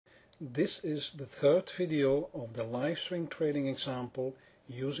This is the third video of the live swing trading example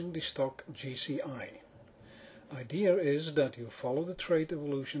using the stock GCI. Idea is that you follow the trade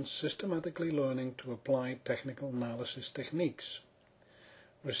evolution systematically learning to apply technical analysis techniques.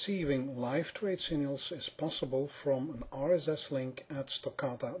 Receiving live trade signals is possible from an RSS link at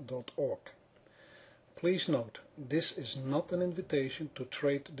stockata.org. Please note, this is not an invitation to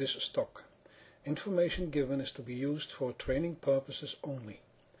trade this stock. Information given is to be used for training purposes only.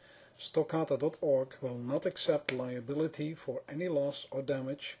 Stockata.org will not accept liability for any loss or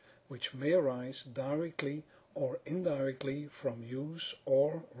damage which may arise directly or indirectly from use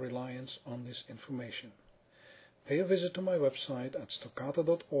or reliance on this information. Pay a visit to my website at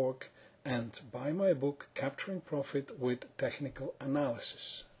stockata.org and buy my book Capturing Profit with Technical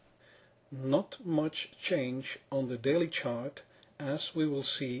Analysis. Not much change on the daily chart, as we will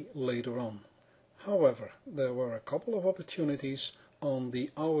see later on. However, there were a couple of opportunities on the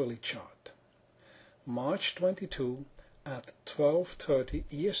hourly chart. March 22 at 12:30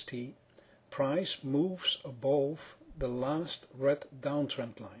 EST, price moves above the last red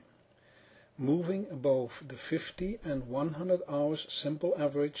downtrend line, moving above the 50 and 100 hours simple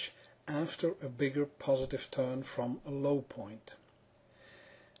average after a bigger positive turn from a low point.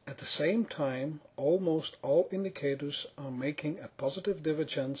 At the same time, almost all indicators are making a positive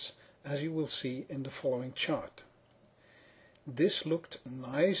divergence, as you will see in the following chart. This looked a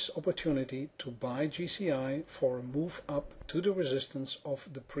nice opportunity to buy GCI for a move up to the resistance of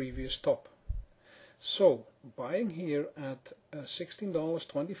the previous top. So, buying here at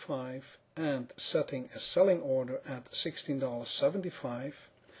 $16.25 and setting a selling order at $16.75,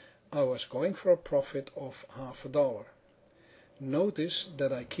 I was going for a profit of $0.50. Notice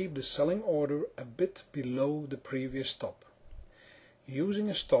that I keep the selling order a bit below the previous top. Using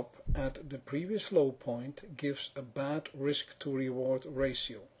a stop at the previous low point gives a bad risk to reward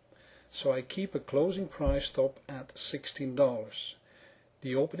ratio, so I keep a closing price stop at $16,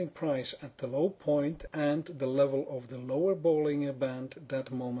 the opening price at the low point and the level of the lower Bollinger Band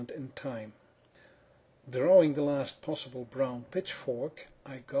that moment in time. Drawing the last possible brown pitchfork,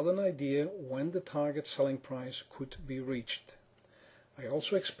 I got an idea when the target selling price could be reached. I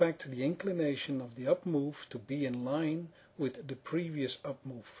also expect the inclination of the up move to be in line with the previous up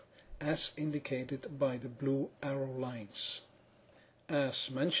move, as indicated by the blue arrow lines.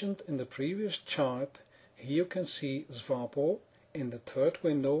 As mentioned in the previous chart, here you can see SWAPO in the third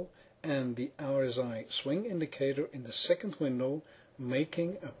window and the RSI swing indicator in the second window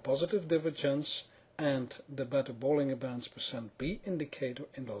making a positive divergence, and the better Bollinger Bands %B indicator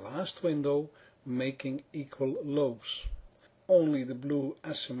in the last window making equal lows. Only the blue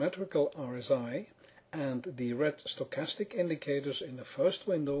asymmetrical RSI and the red stochastic indicators in the first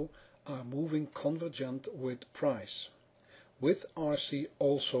window are moving convergent with price, with RC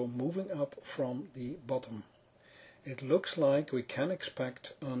also moving up from the bottom. It looks like we can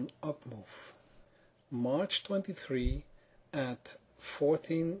expect an up move. March 23 at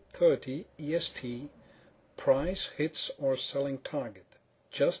 14:30 EST, price hits our selling target,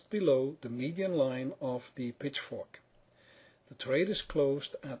 just below the median line of the pitchfork. The trade is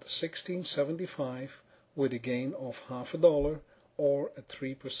closed at $16.75 with a gain of $0.50 or a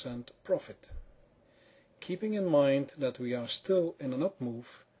 3% profit. Keeping in mind that we are still in an up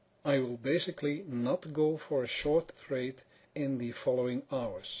move, I will basically not go for a short trade in the following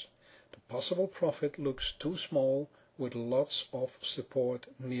hours. The possible profit looks too small with lots of support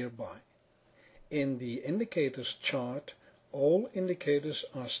nearby. In the indicators chart, all indicators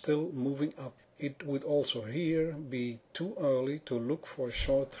are still moving up. It would also here be too early to look for a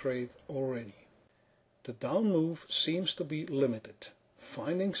short trade already. The down move seems to be limited,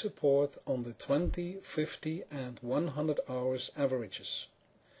 finding support on the 20, 50 and 100 hours averages.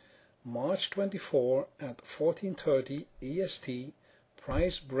 March 24 at 14:30 EST,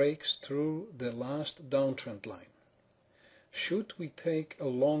 price breaks through the last downtrend line. Should we take a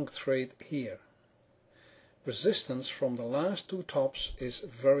long trade here? Resistance from the last two tops is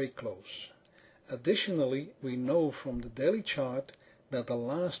very close. Additionally, we know from the daily chart that the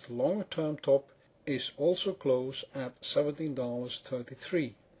last longer term top is also close at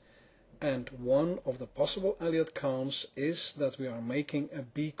 $17.33, and one of the possible Elliott counts is that we are making a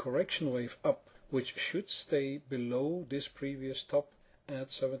B correction wave up, which should stay below this previous top at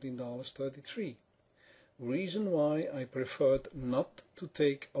 $17.33. Reason why I preferred not to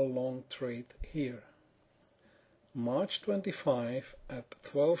take a long trade here. March 25 at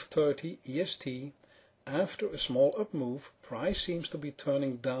 12:30 EST, after a small up move, price seems to be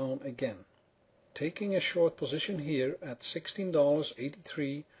turning down again. Taking a short position here at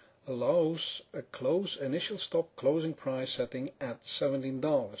 $16.83 allows a close initial stop closing price setting at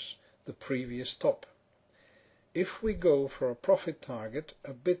 $17, the previous top. If we go for a profit target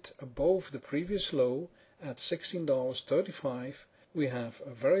a bit above the previous low at $16.35, we have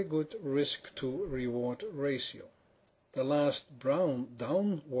a very good risk to reward ratio. The last brown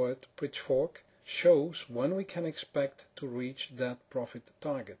downward pitchfork shows when we can expect to reach that profit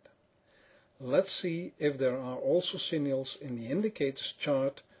target. Let's see if there are also signals in the indicators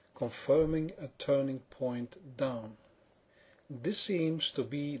chart confirming a turning point down. This seems to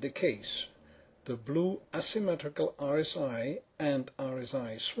be the case. The blue asymmetrical RSI and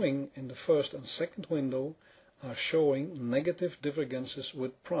RSI swing in the first and second window are showing negative divergences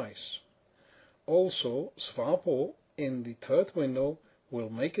with price. Also, SWAPO in the third window will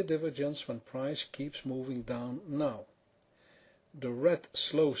make a divergence when price keeps moving down now. The red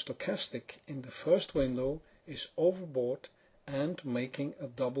slow stochastic in the first window is overbought and making a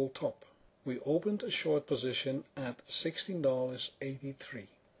double top. We opened a short position at $16.83.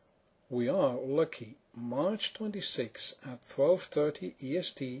 We are lucky. March 26 at 12:30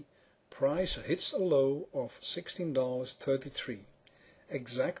 EST, price hits a low of $16.33,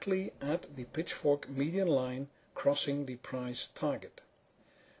 exactly at the pitchfork median line crossing the price target.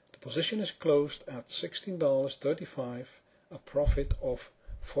 The position is closed at $16.35, a profit of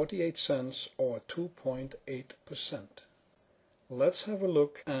 48 cents or 2.8%. Let's have a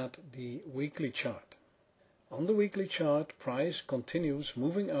look at the weekly chart. On the weekly chart, price continues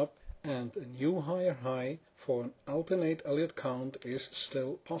moving up and a new higher high for an alternate Elliott count is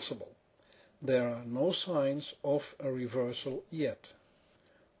still possible. There are no signs of a reversal yet.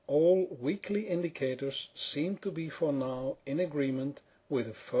 All weekly indicators seem to be for now in agreement with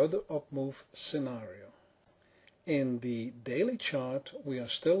a further up move scenario. In the daily chart, we are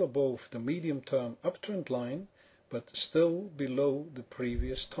still above the medium-term uptrend line, but still below the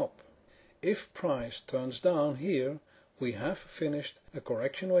previous top. If price turns down here, we have finished a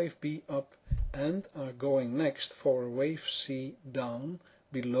correction wave B up and are going next for a wave C down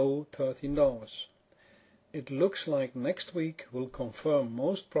below $13. It looks like next week will confirm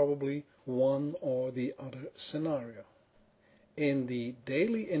most probably one or the other scenario. In the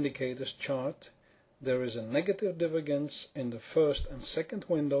daily indicators chart, there is a negative divergence in the first and second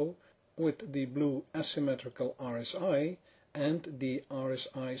window with the blue asymmetrical RSI and the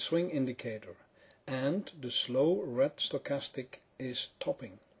RSI swing indicator, and the slow red stochastic is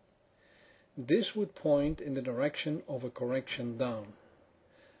topping. This would point in the direction of a correction down.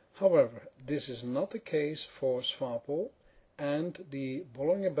 However, this is not the case for SWAPO and the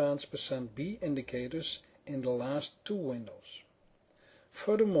Bollinger Bands %B indicators in the last two windows.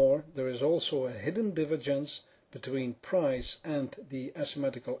 Furthermore, there is also a hidden divergence between price and the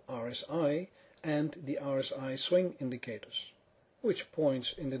asymmetrical RSI and the RSI swing indicators, which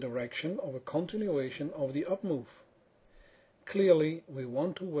points in the direction of a continuation of the up move. Clearly, we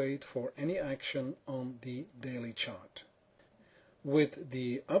want to wait for any action on the daily chart. With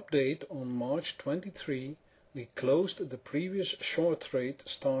the update on March 23, we closed the previous short trade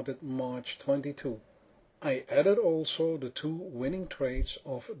started March 22. I added also the two winning trades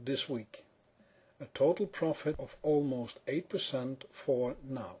of this week, a total profit of almost 8% for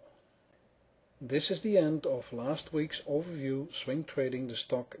now. This is the end of last week's overview swing trading the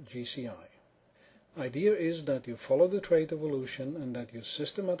stock GCI. Idea is that you follow the trade evolution and that you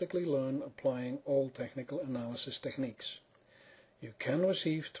systematically learn applying all technical analysis techniques. You can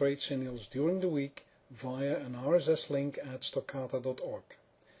receive trade signals during the week via an RSS link at stockata.org.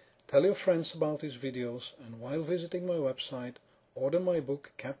 Tell your friends about these videos, and while visiting my website, order my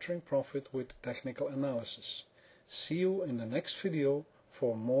book Capturing Profit with Technical Analysis. See you in the next video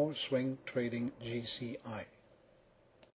for more Swing Trading GCI.